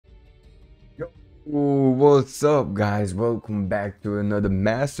What's up, guys? Welcome back to another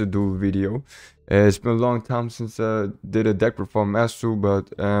Master Duel video. It's been a long time since I did a deck reform Master Duel,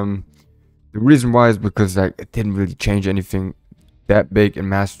 but the reason why is because like it didn't really change anything that big in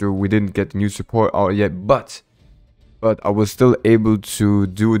Master Duel. We didn't get the new support out yet, but I was still able to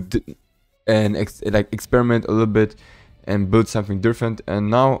do it and experiment a little bit and build something different. And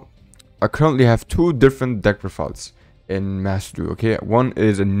now I currently have two different deck profiles in Master Duel. Okay, one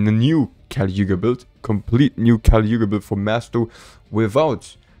is a new Caligula build, complete new Caligula build for Master Duel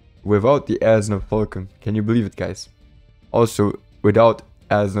without the Asna Falcon. Can you believe it, guys? Also without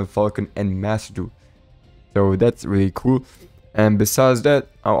Asna Falcon and Master Duel. So that's really cool. And besides that,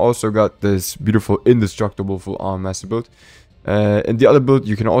 I also got this beautiful Indestructible full arm Master build. In the other build,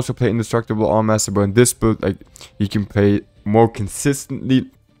 you can also play Indestructible arm Master, but in this build, like, you can play more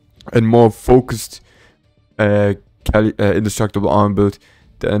consistently and more focused Indestructible arm build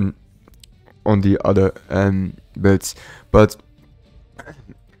than on the other builds. But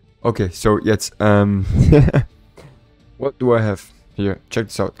okay, so yes, what do I have here? Check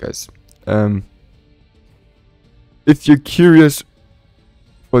this out, guys. If you're curious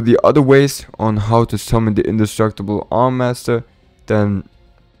for the other ways on how to summon the Indestructible Arm Master, then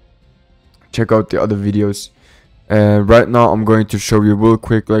check out the other videos. Right now I'm going to show you real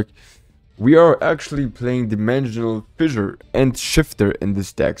quick, like, we are actually playing Dimensional Fissure and Shifter in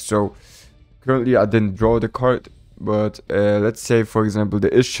this deck. So currently I didn't draw the card, but let's say for example there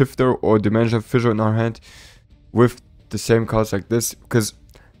is Shifter or Dimensional Fissure in our hand with the same cards like this, because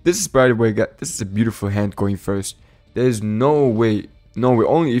this is, by the way, this is a beautiful hand going first. There is no way,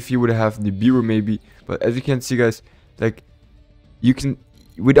 only if you would have the Nibiru maybe, but as you can see, guys, like, you can,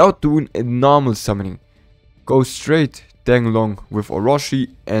 without doing a normal summoning, go straight Danglong with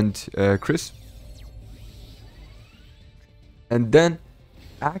Orochi and Chris, and then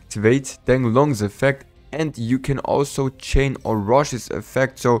activate Danglong's effect, and you can also chain Oroshi's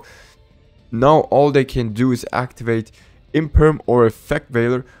effect. So now all they can do is activate Imperm or Effect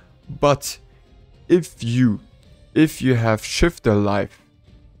Veiler, but if you have Shifter Life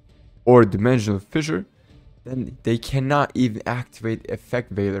or Dimensional Fissure, then they cannot even activate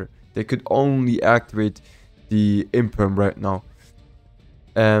Effect Veiler. They could only activate the Imperm right now.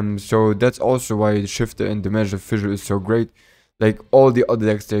 So that's also why the Shifter and Dimensional Fissure is so great. Like, all the other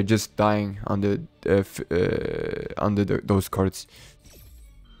decks, they're just dying under those cards.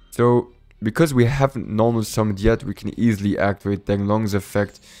 So because we haven't normal summoned yet, we can easily activate Danglong's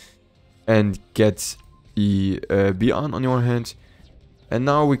effect and get the Beyond on your hand. And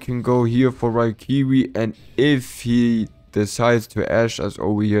now we can go here for Raikiwi, and if he decides to Ash us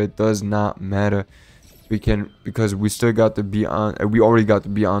over here, it does not matter. We can, because we still got the Beyond, we already got the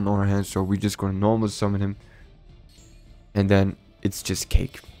Beyond on our hand, so we're just gonna normal summon him. And then it's just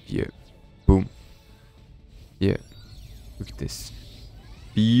cake. Here. Boom. Yeah. Look at this.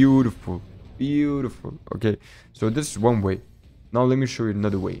 Beautiful. Beautiful. Okay. So this is one way. Now let me show you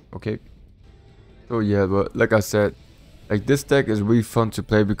another way. Okay. So yeah, but like I said, like, this deck is really fun to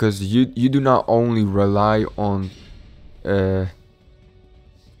play because you do not only rely on the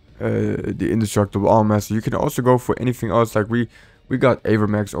Indestructible Arm Master. You can also go for anything else. Like, we got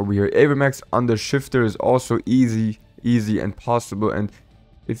Avermax over here. Avermax under Shifter is also easy and possible. And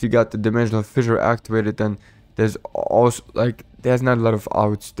if you got the Dimensional Fissure activated, then there's also, like, there's not a lot of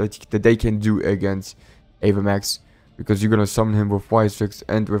outs that they can do against Avermax, because you're gonna summon him with Y6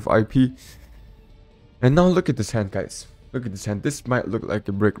 and with IP. And now look at this hand, guys. Look at this hand. This might look like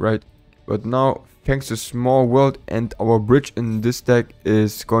a brick, right? But now, thanks to Small World, and our bridge in this deck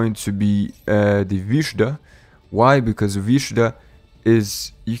is going to be the Vishda. Why? Because Vishda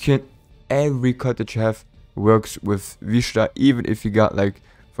is, you can, every card that you have works with Vishda. Even if you got, like,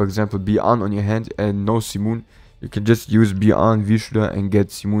 for example, Beyond on your hand and no Simoon, you can just use Beyond Vishda and get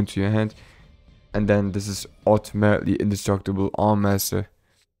Simoon to your hand. And then this is automatically Indestructible Arm Master.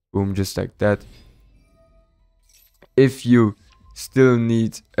 Boom, just like that. If you still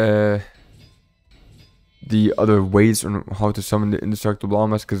need the other ways on how to summon the Indestructible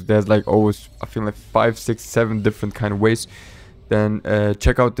Arm Master, because there's like always, I feel like 5, 6, 7 different kind of ways, then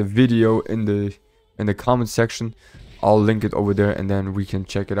check out the video in the comment section. I'll link it over there, and then we can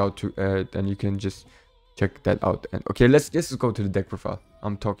check it out too. Then you can just check that out. And okay, let's just go to the deck profile.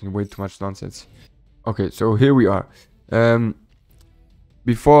 I'm talking way too much nonsense. Okay, so here we are.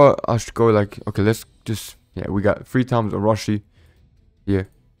 Before I should go, like, okay, let's just, yeah, we got 3 times Orochi here,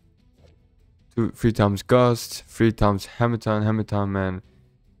 3 times Gust, 3 times Hammerton, man,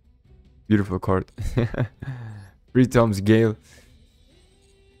 beautiful card. 3 times Gale,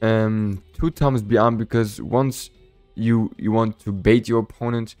 2 times Beyond, because once you want to bait your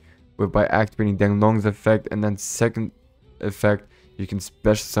opponent by activating Danglong's effect, and then second effect you can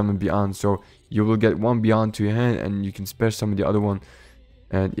special summon Beyond. So you will get one Beyond to your hand and you can special summon the other one.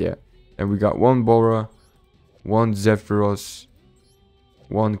 And yeah, and we got one Bora, one Zephyros,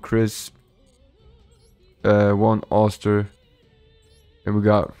 one Chris, one Oster, and we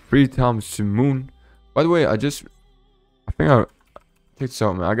got 3 times Simoon. By the way, I think I clicked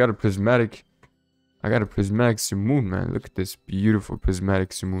something. I got a prismatic Simoon, man. Look at this beautiful prismatic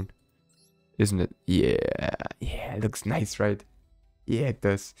Simoon, isn't it? Yeah, it looks nice, right? Yeah, it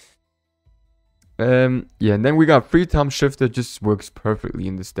does. Yeah, and then we got 3 times Shifter, just works perfectly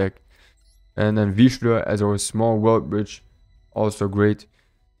in this deck. And then Vishnu as our small world bridge, also great.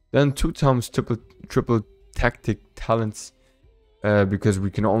 Then 2 times triple tactic talents, because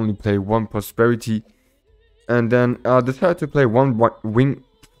we can only play 1 prosperity. And then decided to play one wing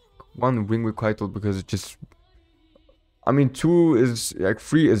requital because it just, I mean, 2 is like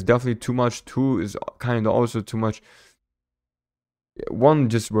 3 is definitely too much. 2 is kind of also too much. 1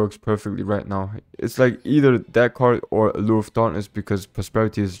 just works perfectly right now. It's like either that card or Allure of Darkness because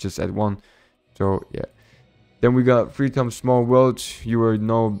prosperity is just at 1. So yeah. Then we got 3 times small world. You already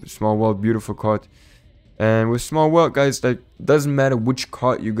know small world, beautiful card. And with small world, guys, like, doesn't matter which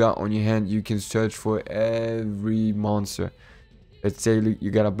card you got on your hand, you can search for every monster. Let's say you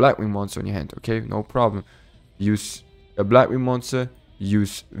got a Blackwing monster on your hand, okay, no problem. Use a Blackwing monster,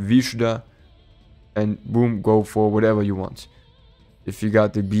 use Vishda, and boom, go for whatever you want. If you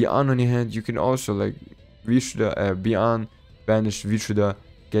got the Beyond on your hand, you can also like Vishda, Beyond, banish Vishda,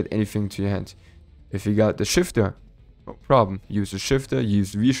 get anything to your hand. If you got the Shifter, no problem. Use the Shifter,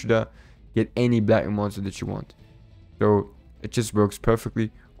 use Vishda, get any Blackwing monster that you want. So it just works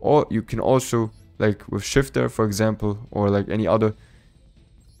perfectly. Or you can also, like with Shifter, for example, or like any other,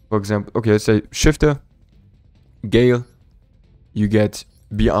 for example, okay, let's say Shifter, Gale, you get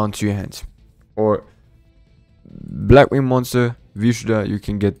Beyond to your hand. Or Blackwing monster, Vishda, you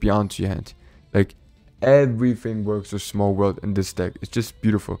can get Beyond to your hand. Like, everything works with small world in this deck. It's just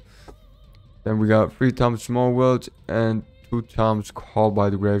beautiful. Then we got 3 times small world and 2 times Call by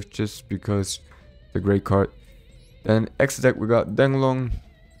the Grave, just because it's a great card. Then X deck we got Danglong,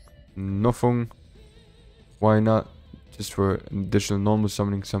 Nofung. Why not? Just for additional normal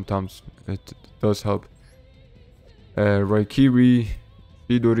summoning, sometimes it does help. Raikiri,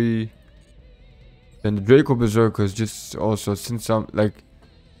 Shidori. Then the Draco Berserkers, just also since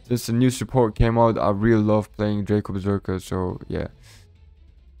the new support came out, I really love playing Draco Berserker, so yeah.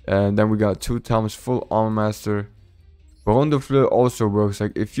 And then we got 2 times full Armor Master. Baron de Fleur also works,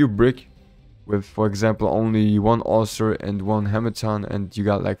 like if you brick with, for example, only 1 Ulcer and 1 Hematon, and you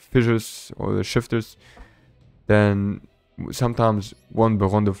got like Fissures or the Shifters, then sometimes 1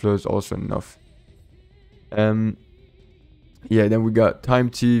 Baron de Fleur is also enough. Yeah, then we got Time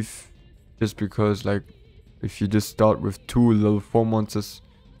Thief, just because like if you just start with 2 level 4 monsters.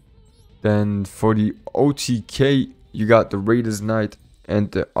 Then for the OTK you got the Raiders Knight and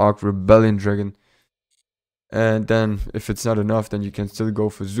the Arc Rebellion Dragon. And then if it's not enough, then you can still go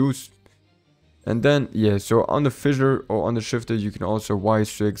for Zeus. And then yeah, so on the Fissure or on the Shifter you can also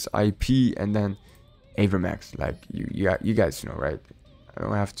Y-Strix, IP, and then Avermax. Like you guys know, right? I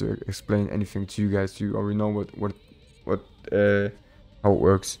don't have to explain anything to you guys. You already know how it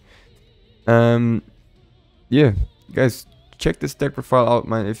works. Yeah, guys, check this deck profile out,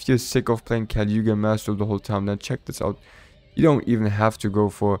 man. If you're sick of playing Caluga Master the whole time, then check this out. You don't even have to go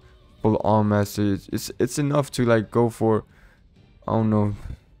for full Arm Master. It's enough to like go for, I don't know,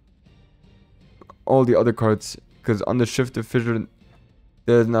 all the other cards, because on the Shifter Fissure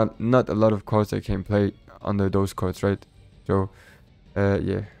there's not a lot of cards that can play under those cards, right? So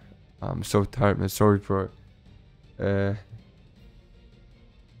yeah, I'm so tired, man. Sorry for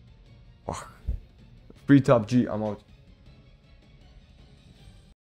free top G. I'm out.